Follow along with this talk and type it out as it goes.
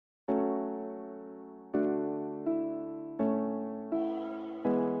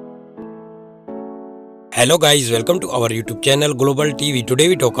Hello guys, welcome to our YouTube channel Global TV. Today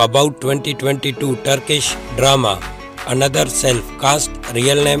we talk about 2022 Turkish drama Another Self, cast,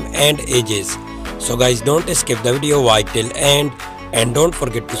 real name and ages. So guys, don't skip the video, watch till end and don't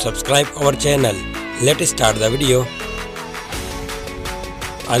forget to subscribe our channel. Let's start the video.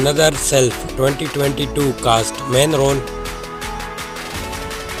 Another Self 2022 cast, main role.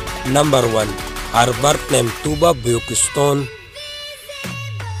 Number 1. Her birth name Tuba Büyüküstün.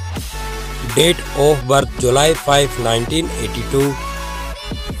 Date of birth July 5, 1982.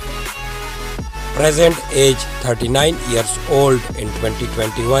 Present age 39 years old in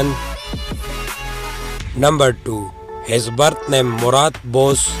 2021. Number 2. His birth name Murat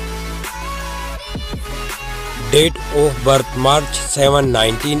Boz. Date of birth March 7,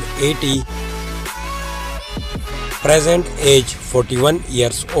 1980. Present age 41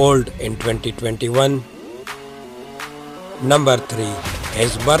 years old in 2021. Number 3.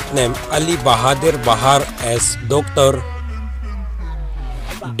 His birth name Ali Bahadur Bahar as Doctor.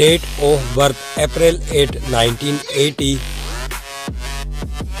 Date of birth April 8, 1980.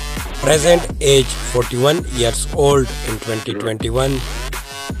 Present age 41 years old in 2021.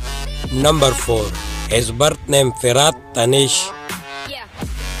 Number 4. His birth name Firat Tanis.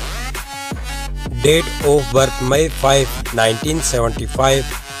 Date of birth May 5,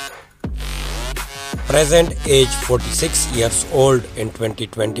 1975. Present age 46 years old in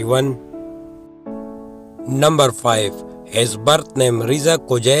 2021. Number 5. His birth name Riza.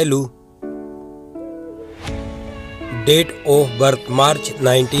 Date of birth March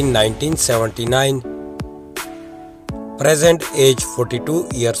 19, 1979. Present age 42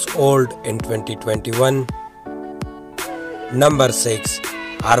 years old in 2021. Number 6.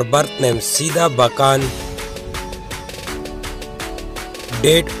 Her birth name Seda Bakan.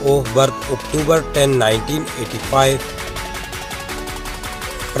 Date of birth October 10, 1985.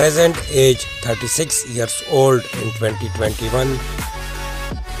 Present age 36 years old in 2021.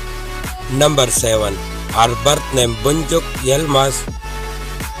 Number 7. Her birth name Buncuk Yilmaz.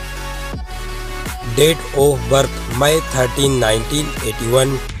 Date of birth May 13,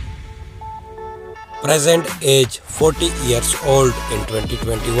 1981. Present age 40 years old in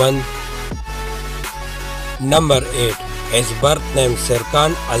 2021. Number 8. His birth name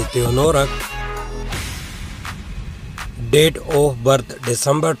Serkan Alteonorak. Date of birth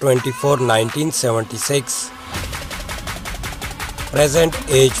December 24, 1976. Present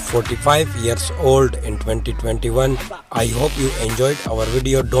age 45 years old in 2021. I hope you enjoyed our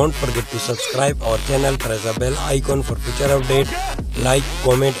video. Don't forget to subscribe our channel, press the bell icon for future update, like,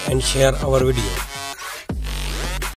 comment and share our video.